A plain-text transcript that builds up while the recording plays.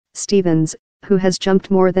Stevens, who has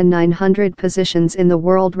jumped more than 900 positions in the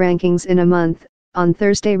world rankings in a month, on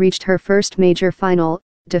Thursday reached her first major final,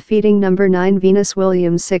 defeating number 9 Venus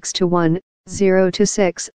Williams 6-1,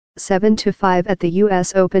 0-6, 7-5 at the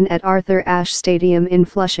U.S. Open at Arthur Ashe Stadium in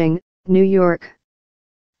Flushing, New York.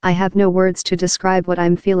 "I have no words to describe what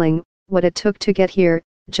I'm feeling, what it took to get here,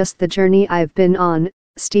 just the journey I've been on,"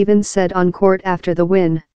 Stevens said on court after the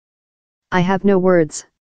win. "I have no words."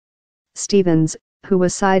 Stevens, who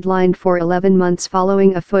was sidelined for 11 months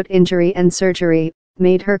following a foot injury and surgery,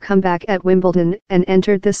 made her comeback at Wimbledon and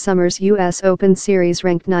entered this summer's U.S. Open Series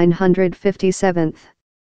ranked 957th.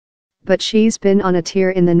 But she's been on a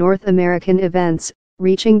tear in the North American events,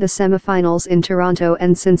 reaching the semifinals in Toronto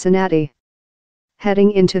and Cincinnati.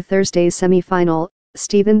 Heading into Thursday's semifinal,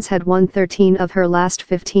 Stevens had won 13 of her last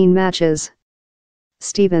 15 matches.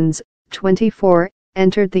 Stevens, 24,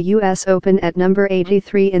 entered the U.S. Open at number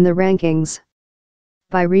 83 in the rankings.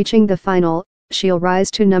 By reaching the final, she'll rise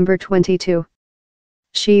to number 22.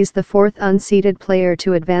 She's the fourth unseeded player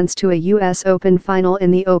to advance to a U.S. Open final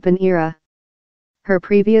in the Open era. Her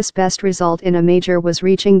previous best result in a major was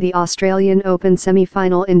reaching the Australian Open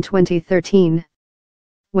semi-final in 2013.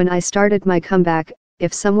 "When I started my comeback,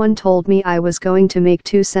 if someone told me I was going to make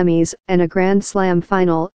 2 semis and a Grand Slam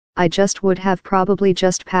final, I just would have probably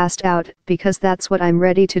just passed out, because that's what I'm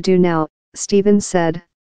ready to do now," Stevens said.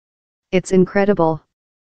 "It's incredible.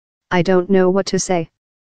 I don't know what to say.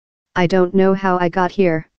 I don't know how I got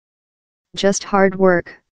here. Just hard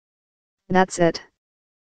work. That's it."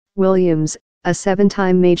 Williams, a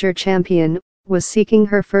 7-time major champion, was seeking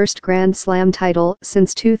her first Grand Slam title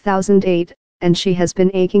since 2008, and she has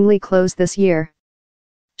been achingly close this year.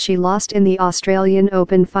 She lost in the Australian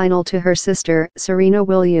Open final to her sister Serena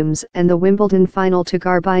Williams and the Wimbledon final to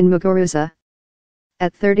Garbine Muguruza.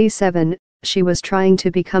 At 37, she was trying to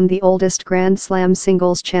become the oldest Grand Slam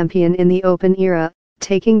singles champion in the Open era,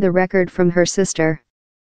 taking the record from her sister.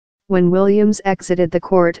 When Williams exited the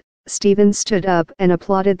court, Stevens stood up and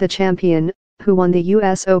applauded the champion, who won the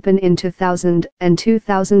U.S. Open in 2000 and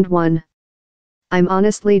 2001. "I'm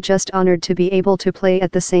honestly just honored to be able to play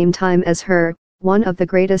at the same time as her, one of the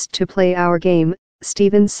greatest to play our game,"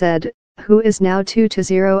 Stevens said, who is now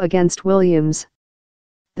 2-0 against Williams.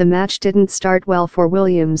 The match didn't start well for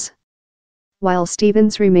Williams. While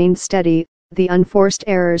Stevens remained steady, the unforced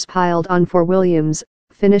errors piled on for Williams,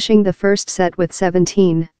 finishing the first set with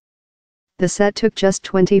 17. The set took just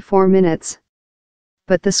 24 minutes.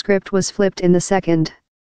 But the script was flipped in the second.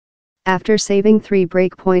 After saving 3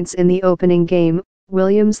 break points in the opening game,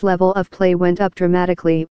 Williams' level of play went up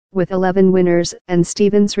dramatically, with 11 winners and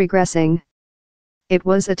Stevens regressing. It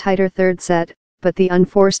was a tighter third set, but the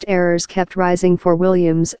unforced errors kept rising for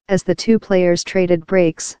Williams as the two players traded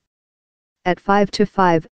breaks. At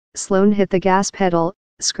 5-5, Sloane hit the gas pedal,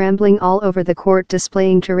 scrambling all over the court,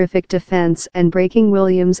 displaying terrific defense and breaking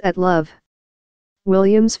Williams at love.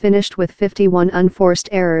 Williams finished with 51 unforced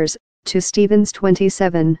errors, to Stevens'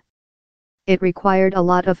 27. "It required a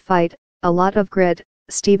lot of fight, a lot of grit,"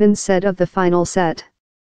 Stevens said of the final set.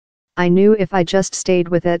 "I knew if I just stayed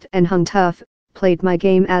with it and hung tough, played my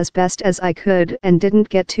game as best as I could and didn't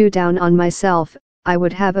get too down on myself, I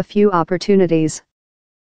would have a few opportunities.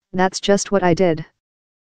 That's just what I did.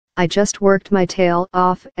 I just worked my tail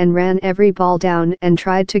off and ran every ball down and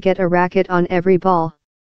tried to get a racket on every ball.